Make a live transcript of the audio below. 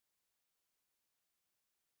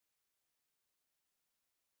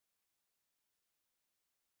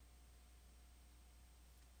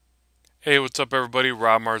Hey, what's up everybody?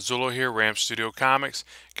 Rob Marzullo here, Ram Studio Comics.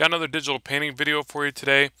 Got another digital painting video for you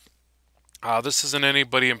today. This isn't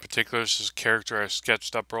anybody in particular, it's just a character I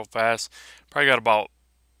sketched up real fast. Probably got about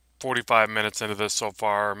 45 minutes into this so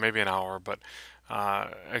far, maybe an hour, but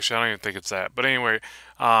actually I don't even think it's that. But anyway,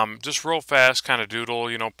 just real fast, kind of doodle,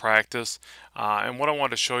 practice. And what I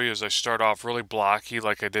wanted to show you is I start off really blocky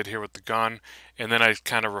like I did here with the gun, and then I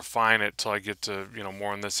kind of refine it till I get to,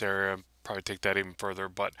 more in this area. Probably take that even further,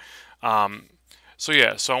 but um, so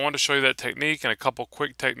yeah, so I wanted to show you that technique and a couple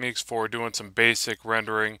quick techniques for doing some basic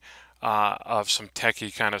rendering of some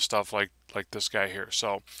techie kind of stuff like this guy here.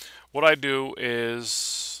 So what I do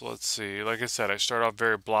is, let's see, like I said, I start off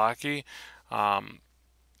very blocky, um,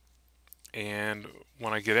 and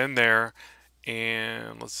when I get in there,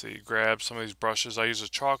 and let's see, grab some of these brushes. I use a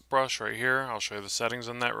chalk brush right here. I'll show you the settings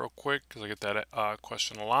on that real quick because I get that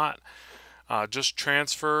question a lot. Just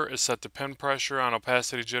transfer is set to pen pressure on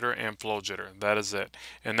opacity jitter and flow jitter. That is it.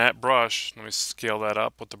 And that brush, let me scale that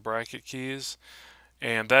up with the bracket keys.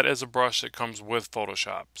 And that is a brush that comes with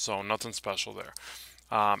Photoshop, so nothing special there.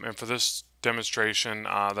 And for this demonstration,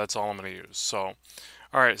 that's all I'm going to use. So,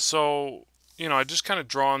 all right, so I just kind of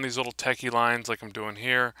draw on these little techie lines like I'm doing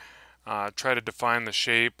here. Try to define the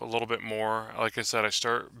shape a little bit more. Like I said, I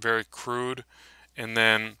start very crude, and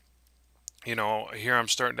then here I'm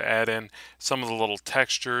starting to add in some of the little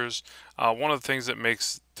textures. One of the things that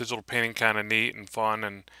makes digital painting kind of neat and fun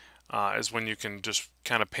and is when you can just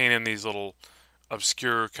kind of paint in these little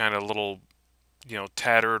obscure kind of little,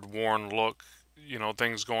 tattered, worn look,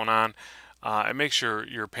 things going on. It makes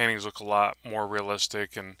your paintings look a lot more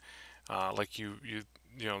realistic and like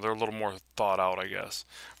they're a little more thought out, I guess.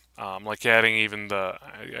 Like adding even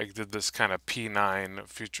I did this kind of P9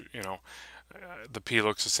 future, the P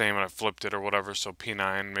looks the same and I flipped it or whatever, so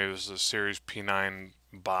P9, maybe this is a series P9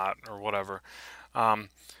 bot or whatever. Um,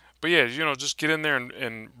 but yeah, just get in there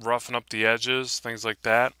and roughen up the edges, things like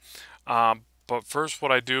that. But first,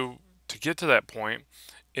 what I do to get to that point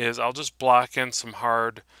is I'll just block in some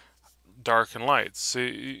hard dark and lights. See,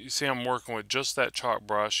 you see I'm working with just that chalk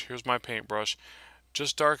brush. Here's my paintbrush,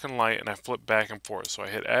 just dark and light, and I flip back and forth. So I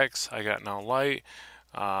hit X, I got now light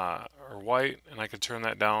or white, and I can turn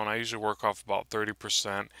that down. I usually work off about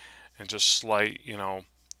 30% and just slight,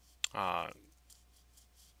 uh,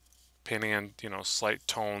 painting in, slight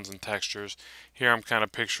tones and textures. Here I'm kind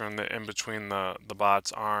of picturing the in between the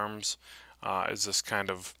bot's arms is this kind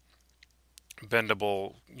of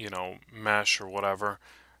bendable, mesh or whatever.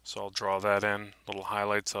 So I'll draw that in, little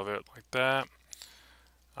highlights of it like that.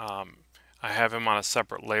 Um, I have him on a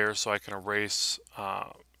separate layer so I can erase,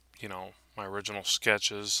 my original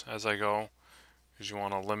sketches as I go, because you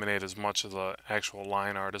want to eliminate as much of the actual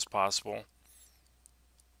line art as possible.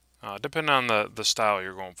 Depending on the style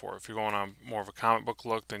you're going for. If you're going on more of a comic book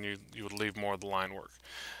look, then you would leave more of the line work.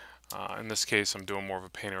 In this case, I'm doing more of a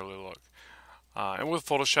painterly look. And with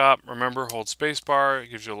Photoshop, remember, hold spacebar. It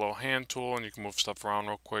gives you a little hand tool, and you can move stuff around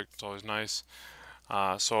real quick. It's always nice.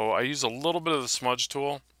 So I use a little bit of the Smudge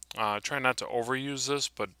Tool. Try not to overuse this,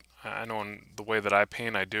 but I know in the way that I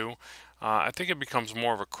paint, I do. I think it becomes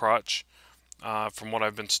more of a crutch from what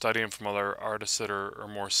I've been studying from other artists that are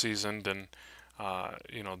more seasoned and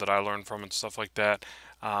that I learned from and stuff like that.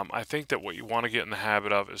 I think that what you want to get in the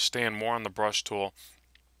habit of is staying more on the brush tool.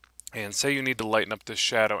 And say you need to lighten up this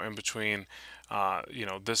shadow in between,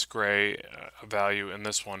 this gray value and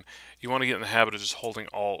this one. You want to get in the habit of just holding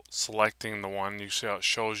Alt, selecting the one. You see how it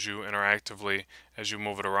shows you interactively as you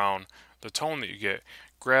move it around the tone that you get.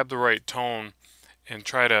 Grab the right tone and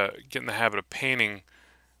try to get in the habit of painting,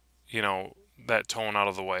 that tone out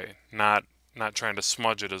of the way, not trying to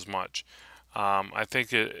smudge it as much. I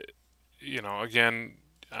think it, again,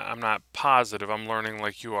 I'm not positive. I'm learning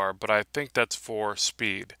like you are, but I think that's for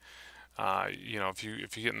speed. If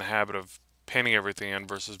you get in the habit of painting everything in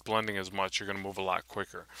versus blending as much, you're going to move a lot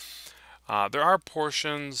quicker. There are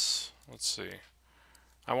portions. Let's see.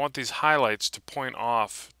 I want these highlights to point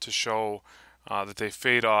off to show that they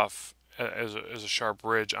fade off as a sharp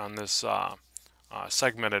ridge on this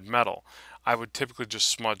segmented metal. I would typically just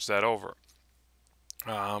smudge that over.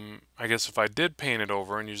 I guess if I did paint it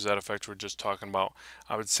over and use that effect we are just talking about,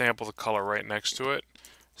 I would sample the color right next to it,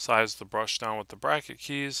 size the brush down with the bracket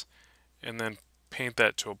keys, and then paint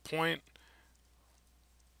that to a point,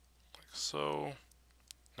 like so.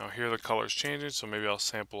 Now here the color is changing, so maybe I'll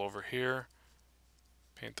sample over here,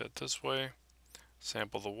 paint that this way,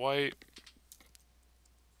 sample the white,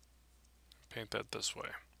 paint that this way.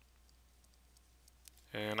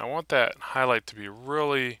 And I want that highlight to be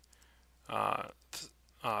really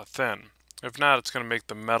thin. If not, it's going to make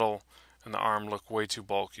the metal and the arm look way too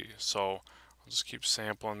bulky. So I'll just keep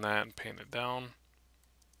sampling that and paint it down.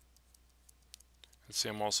 And see,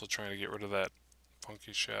 I'm also trying to get rid of that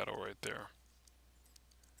funky shadow right there.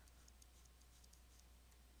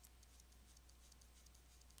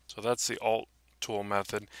 So that's the Alt tool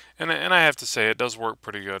method, and I have to say it does work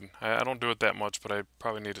pretty good. I don't do it that much, but I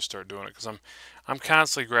probably need to start doing it because I'm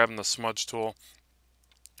constantly grabbing the smudge tool,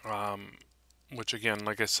 which again,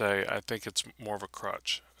 like I say, I think it's more of a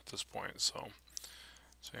crutch at this point. So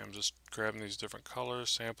I'm just grabbing these different colors,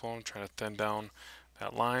 sampling them, trying to thin down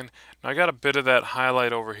that line. Now I got a bit of that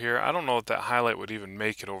highlight over here. I don't know if that highlight would even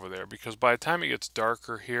make it over there because by the time it gets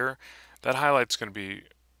darker here, that highlight's going to be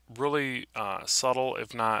really subtle,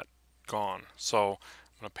 if not gone. So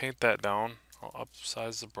I'm going to paint that down. I'll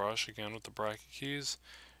upsize the brush again with the bracket keys.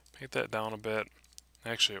 Paint that down a bit.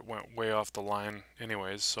 Actually, it went way off the line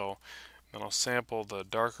anyways, so then I'll sample the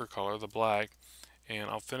darker color, the black, and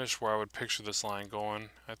I'll finish where I would picture this line going.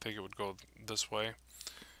 I think it would go this way.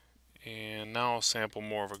 And now I'll sample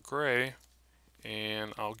more of a gray,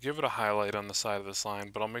 and I'll give it a highlight on the side of this line,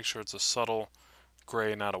 but I'll make sure it's a subtle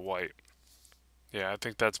gray, not a white. Yeah, I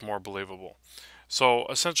think that's more believable. So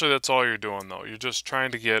essentially that's all you're doing though. You're just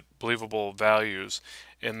trying to get believable values,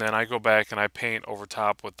 and then I go back and I paint over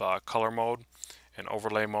top with color mode and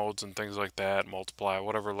overlay modes and things like that, multiply,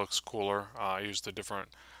 whatever looks cooler. I use the different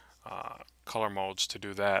color modes to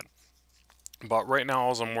do that. But right now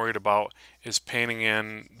all I'm worried about is painting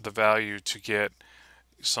in the value to get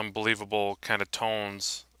some believable kind of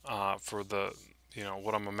tones for the,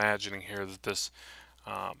 what I'm imagining here that this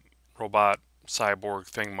robot cyborg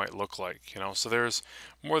thing might look like, So there's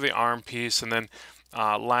more of the arm piece, and then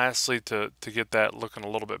lastly, to get that looking a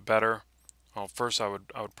little bit better, well, first I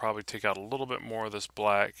would probably take out a little bit more of this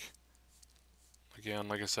black. Again,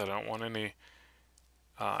 like I said, I don't want any.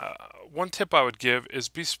 One tip I would give is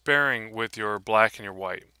be sparing with your black and your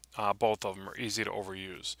white. Both of them are easy to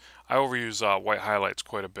overuse. I overuse white highlights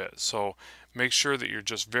quite a bit, so make sure that you're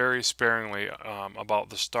just very sparingly about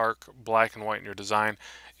the stark black and white in your design.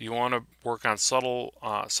 You want to work on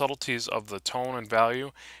subtleties of the tone and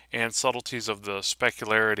value, and subtleties of the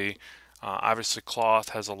specularity. Obviously, cloth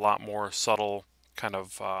has a lot more subtle kind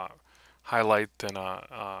of highlight than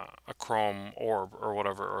a chrome orb or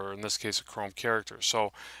whatever, or in this case a chrome character.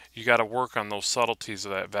 So you got to work on those subtleties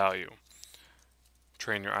of that value.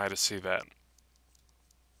 Train your eye to see that.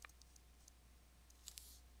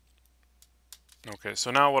 Okay, so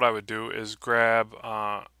now what I would do is grab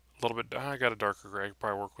a little bit, I got a darker gray, I could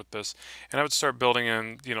probably work with this, and I would start building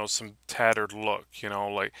in, some tattered look,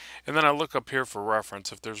 like, and then I look up here for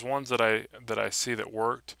reference. If there's ones that I see that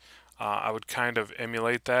worked, I would kind of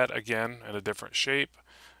emulate that again in a different shape.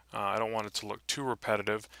 I don't want it to look too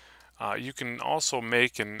repetitive. You can also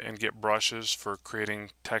make and get brushes for creating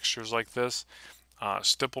textures like this.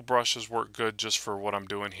 Stipple brushes work good just for what I'm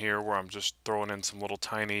doing here, where I'm just throwing in some little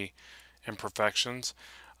tiny imperfections.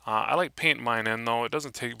 I like painting mine in though. It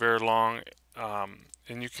doesn't take very long,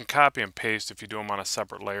 and you can copy and paste if you do them on a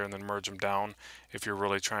separate layer and then merge them down if you're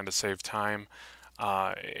really trying to save time.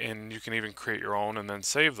 And you can even create your own and then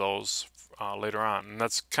save those later on. And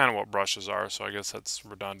that's kind of what brushes are, so I guess that's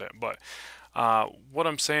redundant. But what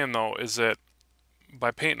I'm saying though is that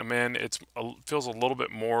by painting them in, it feels a little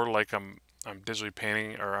bit more like I'm digitally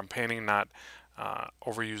painting, or I'm painting, not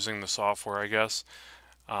overusing the software, I guess.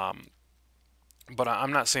 But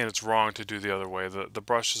I'm not saying it's wrong to do the other way. The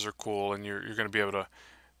brushes are cool, and you're going to be able to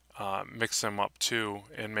mix them up too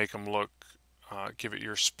and make them look, give it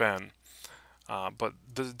your spin. But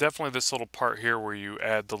definitely this little part here where you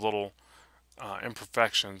add the little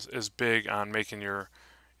imperfections is big on making your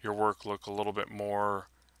work look a little bit more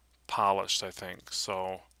polished, I think.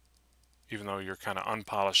 So even though you're kind of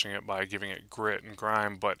unpolishing it by giving it grit and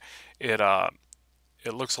grime, but it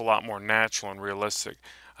looks a lot more natural and realistic.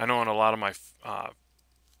 I know in a lot of my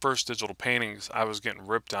first digital paintings, I was getting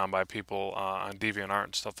ripped on by people on DeviantArt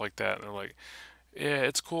and stuff like that. And they're like, "Yeah,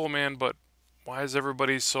 it's cool, man, but why is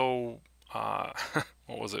everybody so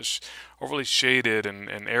what was it, overly shaded and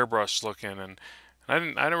airbrushed looking?" And I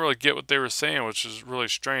didn't really get what they were saying, which is really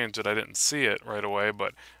strange that I didn't see it right away,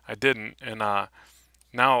 but I didn't, and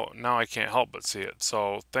now I can't help but see it.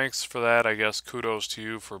 So thanks for that. I guess kudos to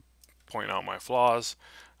you for pointing out my flaws.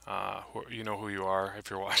 You know who you are if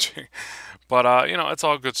you're watching. But it's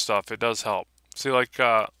all good stuff. It does help. See, like,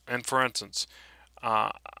 and for instance,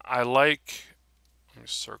 I like, let me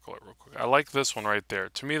circle it real quick. I like this one right there.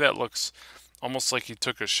 To me, that looks almost like he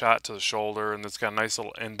took a shot to the shoulder, and it's got a nice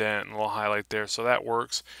little indent and a little highlight there. So that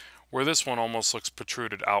works. Where this one almost looks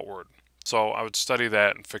protruded outward. So I would study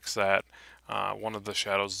that and fix that. One of the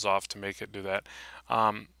shadows is off to make it do that.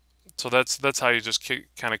 So that's how you just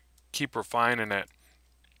kind of keep refining it.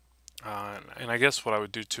 And I guess what I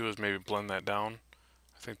would do too is maybe blend that down.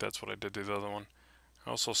 I think that's what I did to the other one.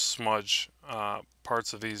 I also smudge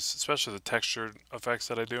parts of these, especially the textured effects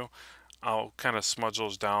that I do. I'll kind of smudge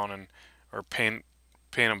those down and or paint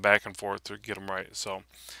them back and forth to get them right. So,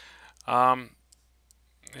 um,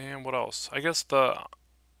 and what else? I guess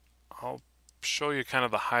I'll show you kind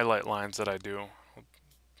of the highlight lines that I do.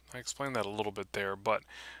 I explained that a little bit there, but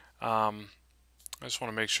um, I just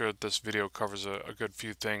want to make sure that this video covers a good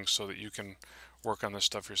few things so that you can work on this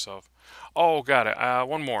stuff yourself. Oh, got it.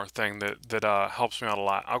 One more thing that helps me out a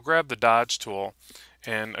lot. I'll grab the dodge tool,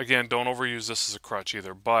 and again, don't overuse this as a crutch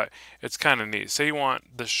either, but it's kind of neat. Say you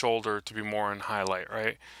want the shoulder to be more in highlight,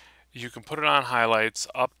 right? You can put it on highlights,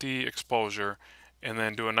 up the exposure, and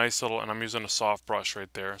then do a nice little, and I'm using a soft brush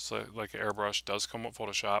right there, so like an airbrush does come with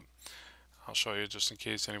Photoshop. I'll show you just in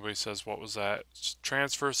case anybody says what was that.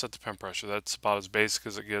 Transfer, set the pen pressure. That's about as basic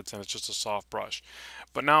as it gets, and it's just a soft brush.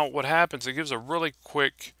 But now what happens, it gives a really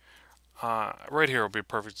quick, right here will be a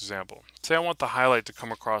perfect example. Say I want the highlight to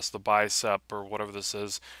come across the bicep or whatever this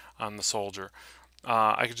is on the soldier.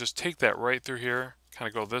 I could just take that right through here, kind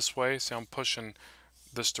of go this way. See, I'm pushing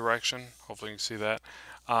this direction. Hopefully you can see that.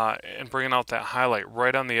 And bringing out that highlight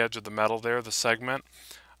right on the edge of the metal there, the segment.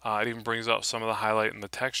 It even brings out some of the highlight and the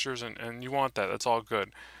textures, and you want that. That's all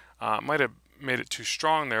good. Might have made it too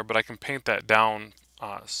strong there, but I can paint that down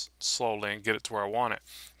slowly and get it to where I want it.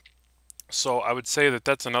 So I would say that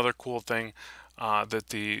that's another cool thing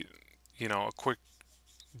that a quick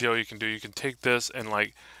deal you can do. You can take this and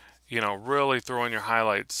like, really throw in your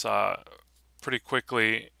highlights pretty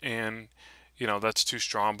quickly, and that's too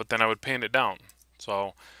strong. But then I would paint it down.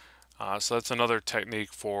 So so that's another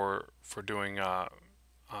technique for doing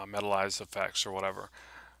metallized effects or whatever.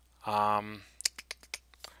 I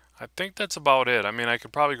think that's about it. I mean, I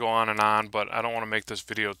could probably go on, but I don't want to make this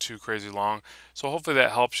video too crazy long. So hopefully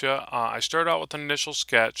that helps you. I started out with an initial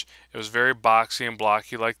sketch. It was very boxy and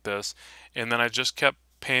blocky like this. And then I just kept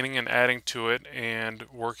painting and adding to it and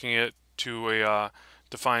working it to a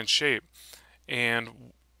defined shape. And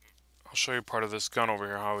I'll show you part of this gun over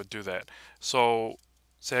here, how I would do that. So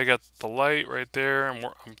say I got the light right there, and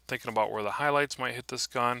I'm thinking about where the highlights might hit this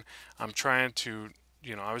gun. I'm trying to,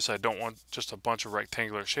 obviously I don't want just a bunch of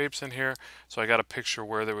rectangular shapes in here, so I got to picture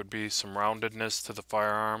where there would be some roundedness to the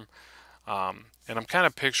firearm. And I'm kind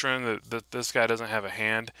of picturing that this guy doesn't have a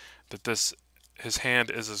hand, that his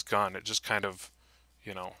hand is his gun. It just kind of,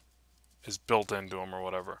 is built into him or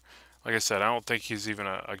whatever. Like I said, I don't think he's even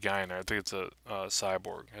a guy in there. I think it's a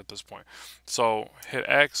cyborg at this point. So hit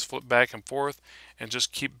X, flip back and forth, and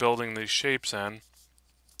just keep building these shapes in.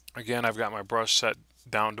 Again, I've got my brush set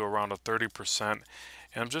down to around a 30%, and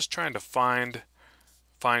I'm just trying to find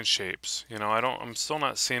shapes. I'm still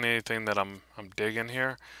not seeing anything that I'm digging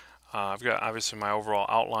here. I've got obviously my overall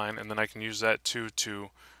outline, and then I can use that too to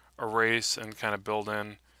erase and kind of build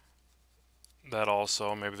in that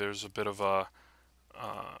also. Maybe there's a bit of a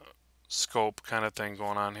scope kind of thing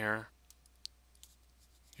going on here.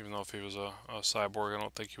 Even though if he was a cyborg, I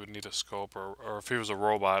don't think he would need a scope, or if he was a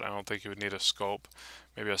robot, I don't think he would need a scope.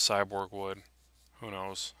 Maybe a cyborg would. Who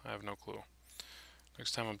knows? I have no clue.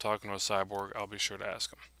 Next time I'm talking to a cyborg, I'll be sure to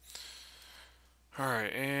ask him.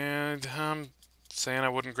 Alright, and I'm saying I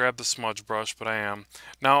wouldn't grab the smudge brush, but I am.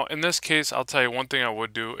 Now, in this case, I'll tell you one thing I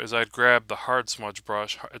would do is I'd grab the hard smudge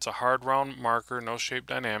brush. It's a hard round marker, no shape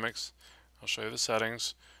dynamics. I'll show you the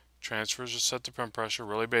settings. Transfers just set to pen pressure,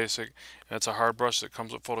 really basic. And it's a hard brush that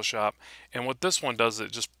comes with Photoshop. And what this one does,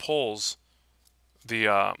 it just pulls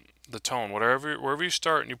the tone. Wherever you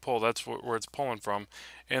start and you pull, that's where it's pulling from.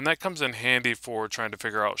 And that comes in handy for trying to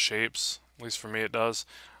figure out shapes. At least for me it does.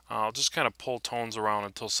 I'll just kind of pull tones around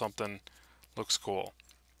until something looks cool.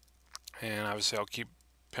 And obviously I'll keep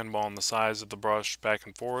pinballing the size of the brush back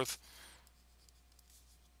and forth.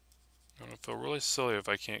 I'm going to feel really silly if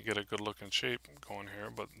I can't get a good looking shape going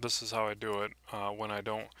here, but this is how I do it when I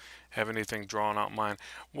don't have anything drawn out in mind.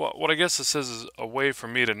 What I guess this is a way for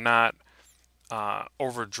me to not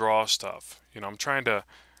overdraw stuff. I'm trying to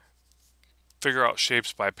figure out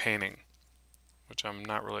shapes by painting, which I'm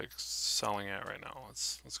not really excelling at right now.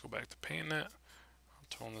 Let's go back to painting it. I'll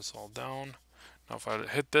tone this all down. Now if I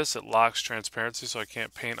hit this, it locks transparency, so I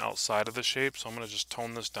can't paint outside of the shape. So I'm going to just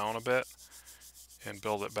tone this down a bit and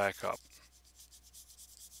build it back up.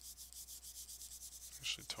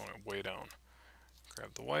 Actually tone it way down.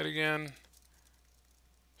 Grab the white again.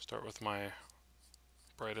 Start with my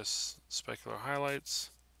brightest specular highlights.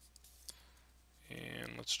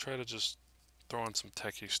 And let's try to just throw in some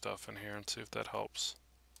techie stuff in here and see if that helps.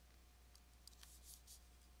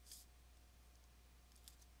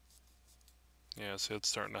 Yeah, see, it's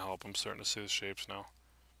starting to help. I'm starting to see the shapes now.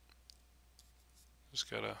 Just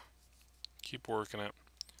gotta keep working it.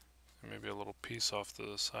 Maybe a little piece off to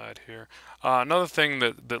the side here. Another thing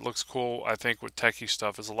that looks cool, I think, with techie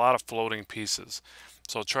stuff is a lot of floating pieces.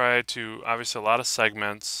 So try to, obviously, a lot of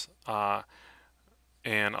segments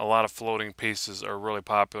and a lot of floating pieces are really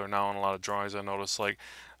popular now in a lot of drawings. I notice, like,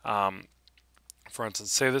 for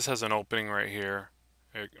instance, say this has an opening right here.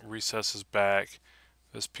 It recesses back.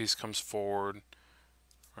 This piece comes forward,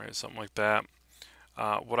 right? Something like that.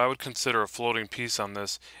 What I would consider a floating piece on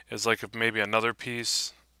this is like if maybe another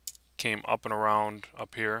piece came up and around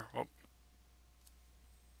up here. Oh,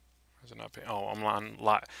 is it not paint? Oh, I'm on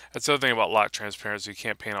lock. That's the other thing about lock transparency. You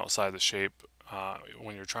can't paint outside the shape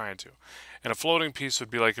when you're trying to. And a floating piece would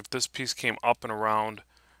be like if this piece came up and around,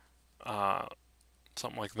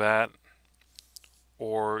 something like that.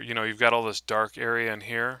 Or, you know, you've got all this dark area in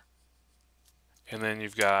here, and then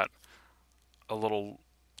you've got a little,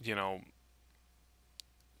 you know,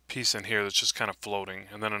 piece in here that's just kind of floating,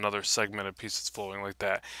 and then another segmented piece that's floating like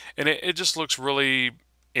that. And it just looks really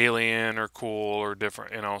alien or cool or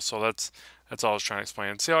different, you know. So that's all I was trying to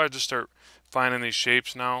explain. See how I just start finding these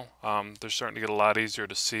shapes now? They're starting to get a lot easier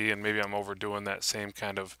to see, and maybe I'm overdoing that same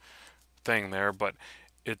kind of thing there, but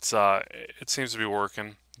it seems to be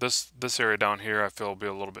working. This area down here I feel will be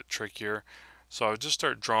a little bit trickier. So I would just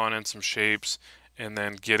start drawing in some shapes and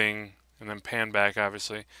then pan back,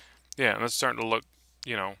 obviously. Yeah, and it's starting to look,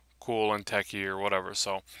 you know, cool and techy or whatever.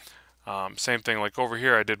 So same thing, like over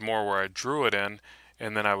here I did more where I drew it in,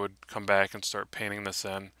 and then I would come back and start painting this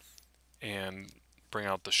in and bring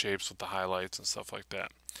out the shapes with the highlights and stuff like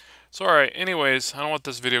that. So alright, anyways, I don't want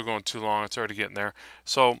this video going too long. It's already getting there.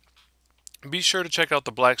 So be sure to check out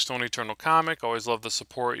the Blackstone Eternal comic. Always love the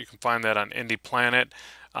support. You can find that on Indie Planet.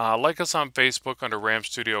 Like us on Facebook under Ram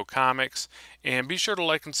Studio Comics. And be sure to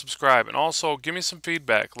like and subscribe. And also, give me some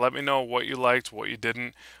feedback. Let me know what you liked, what you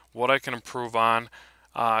didn't, what I can improve on.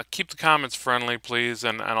 Keep the comments friendly, please,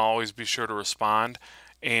 and I'll always be sure to respond.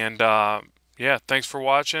 And yeah, thanks for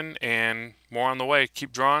watching, and more on the way.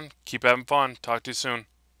 Keep drawing, keep having fun. Talk to you soon.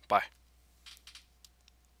 Bye.